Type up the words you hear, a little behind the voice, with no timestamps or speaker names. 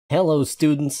Hello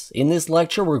students, in this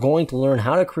lecture we're going to learn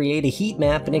how to create a heat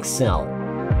map in Excel.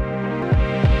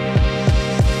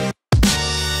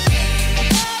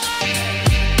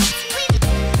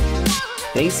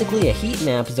 Basically, a heat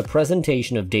map is a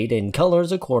presentation of data in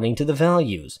colors according to the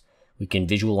values. We can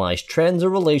visualize trends or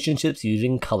relationships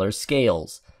using color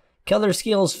scales. Color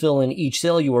scales fill in each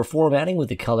cell you are formatting with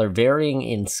the color varying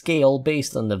in scale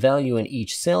based on the value in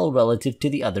each cell relative to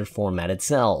the other formatted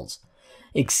cells.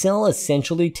 Excel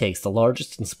essentially takes the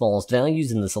largest and smallest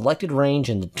values in the selected range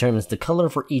and determines the color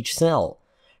for each cell.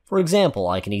 For example,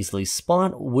 I can easily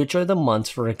spot which are the months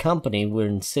for a company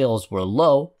when sales were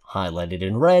low, highlighted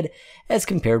in red, as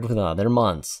compared with other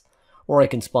months. Or I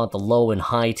can spot the low and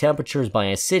high temperatures by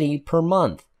a city per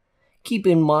month. Keep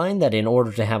in mind that in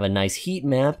order to have a nice heat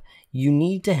map, you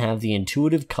need to have the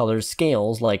intuitive color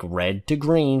scales like red to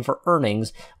green for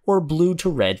earnings or blue to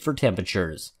red for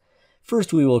temperatures.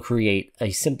 First, we will create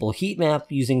a simple heat map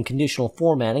using conditional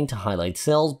formatting to highlight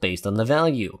cells based on the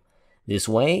value. This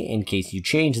way, in case you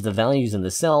change the values in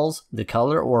the cells, the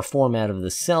color or format of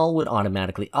the cell would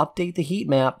automatically update the heat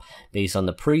map based on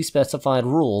the pre-specified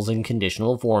rules in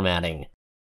conditional formatting.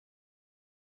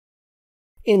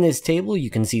 In this table, you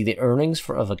can see the earnings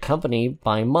of a company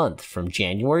by month from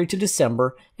January to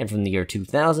December and from the year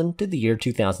 2000 to the year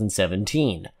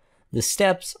 2017. The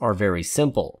steps are very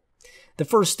simple. The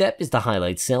first step is to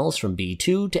highlight cells from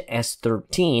B2 to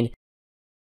S13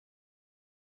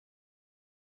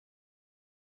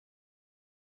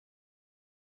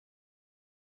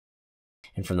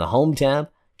 and from the Home tab,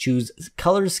 choose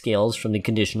Color Scales from the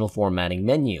Conditional Formatting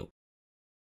menu.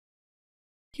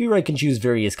 Here I can choose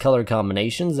various color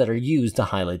combinations that are used to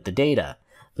highlight the data.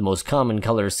 The most common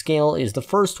color scale is the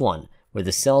first one, where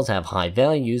the cells have high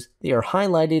values, they are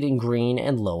highlighted in green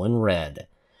and low in red.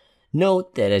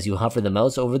 Note that as you hover the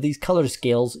mouse over these color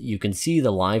scales, you can see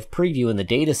the live preview in the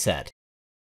dataset.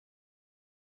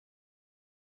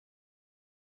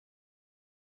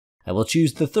 I will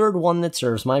choose the third one that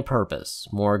serves my purpose.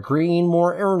 More green,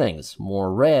 more earnings.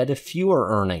 More red, fewer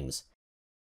earnings.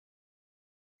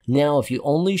 Now, if you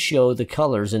only show the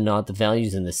colors and not the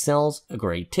values in the cells, a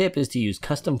great tip is to use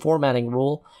Custom Formatting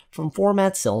Rule from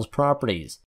Format Cells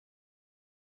Properties.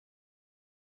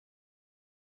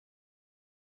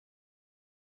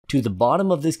 To the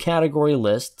bottom of this category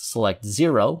list, select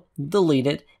 0, delete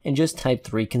it, and just type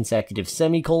 3 consecutive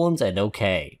semicolons and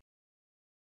OK.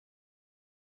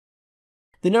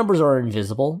 The numbers are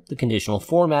invisible, the conditional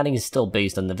formatting is still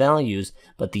based on the values,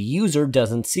 but the user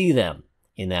doesn't see them.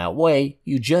 In that way,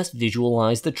 you just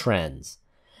visualize the trends.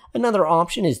 Another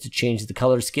option is to change the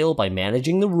color scale by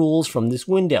managing the rules from this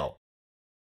window.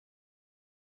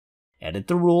 Edit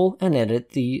the rule and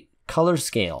edit the color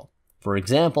scale. For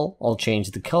example, I'll change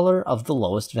the color of the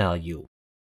lowest value.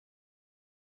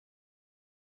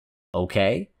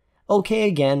 OK, OK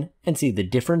again, and see the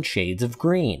different shades of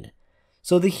green.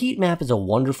 So the heat map is a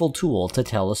wonderful tool to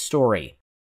tell a story.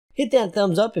 Hit that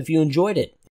thumbs up if you enjoyed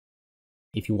it.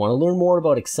 If you want to learn more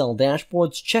about Excel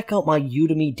dashboards, check out my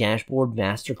Udemy Dashboard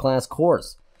Masterclass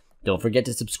course. Don't forget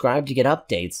to subscribe to get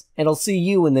updates, and I'll see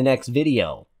you in the next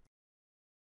video.